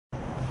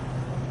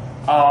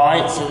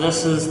Alright, so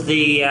this is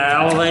the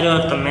elevator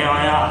at the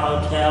Marriott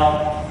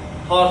Hotel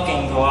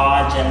parking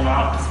garage in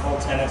Knoxville,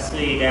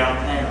 Tennessee,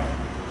 downtown.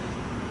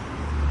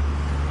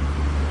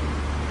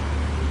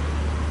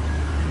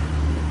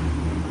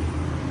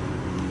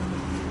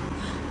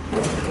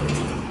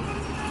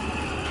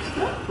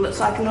 Looks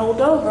like an old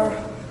Dover.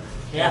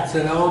 Yeah. It's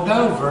an old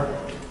Dover.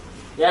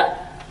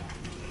 Yep.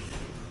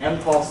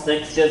 Impulse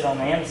fixtures on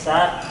the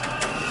inside.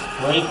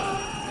 Sweet.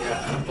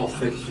 Yeah, impulse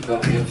fixtures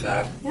on the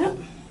inside. Yep.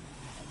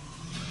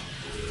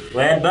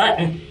 Red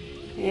button.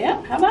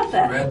 Yeah, how about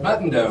that? Red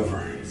button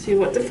Dover. See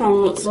what the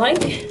phone looks like.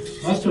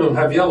 Most of them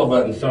have yellow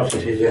buttons, don't they,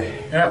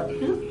 TJ? Yep.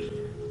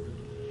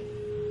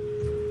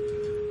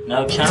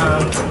 No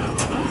chime.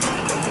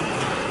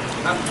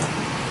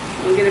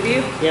 Can we get a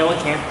view? Yeah, we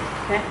can.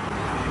 Okay.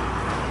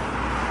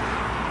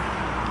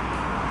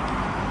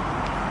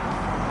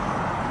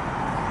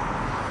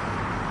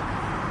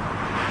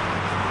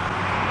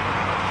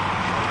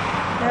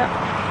 Yep.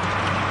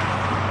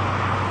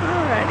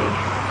 Alrighty.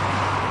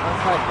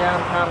 Looks like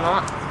downtown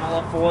Knoxville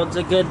affords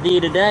a good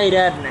view today,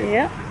 doesn't it?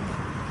 Yep.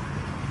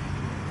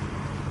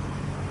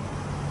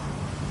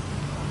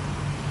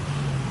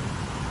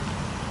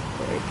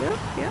 There you go.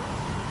 Yep.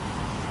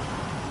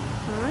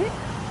 Alright.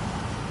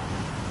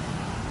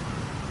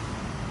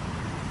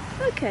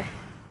 Okay.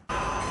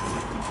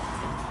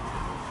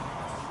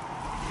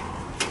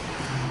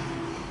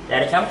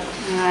 Daddy come?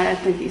 I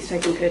think he's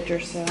taking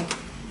pictures, so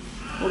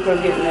we'll go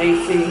get an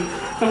AC.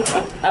 Oh,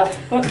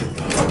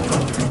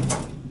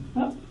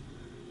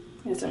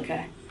 it's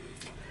okay.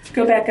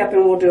 Go back up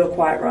and we'll do a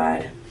quiet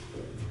ride.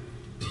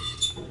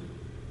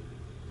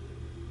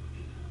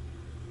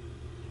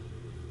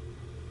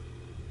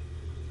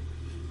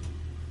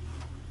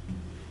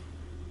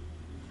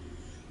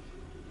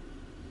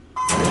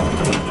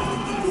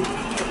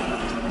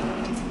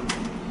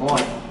 Boy,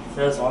 if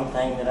there's one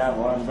thing that I've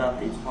learned about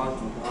these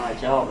parking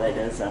garage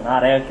elevators, they're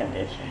not air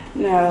conditioned.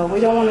 No, we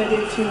don't want to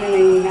do too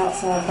many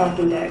outside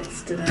parking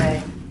decks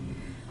today.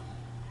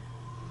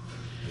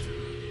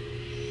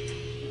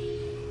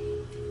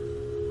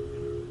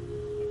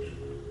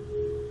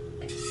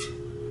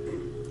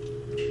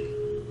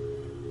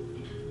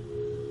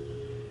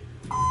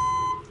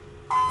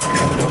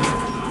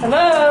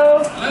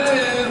 Hello.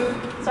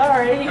 Hello.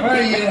 Sorry. How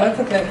are you? That's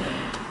okay.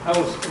 I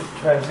was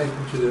trying to take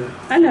you to the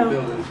I know.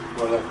 building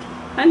before I left.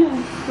 I know.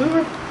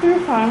 We were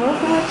fine. We'll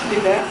have to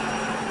do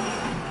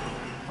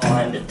that. I'll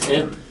end it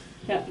too.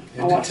 Yep.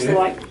 Yeah, I'll watch do the it.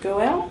 light go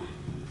out.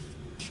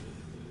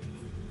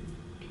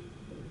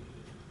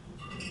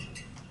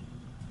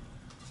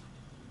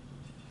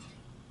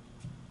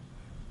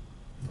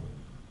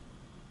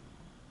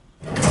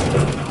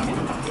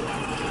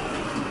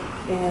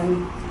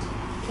 And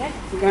okay,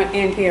 we're going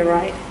in here,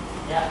 right?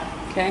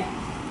 Yeah, Okay.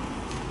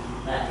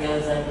 that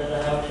goes into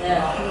the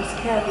hotel. There's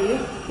the cab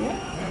view.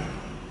 Yeah.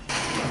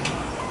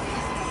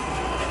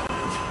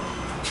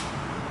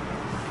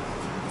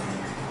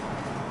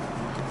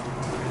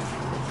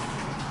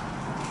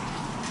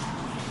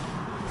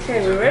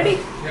 Okay, we ready?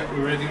 Yep, we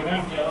ready to go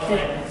now?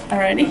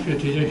 Alrighty. Good,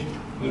 TJ.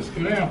 Let's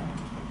go now.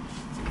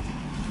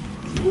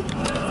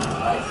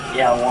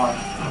 Yeah,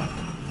 one.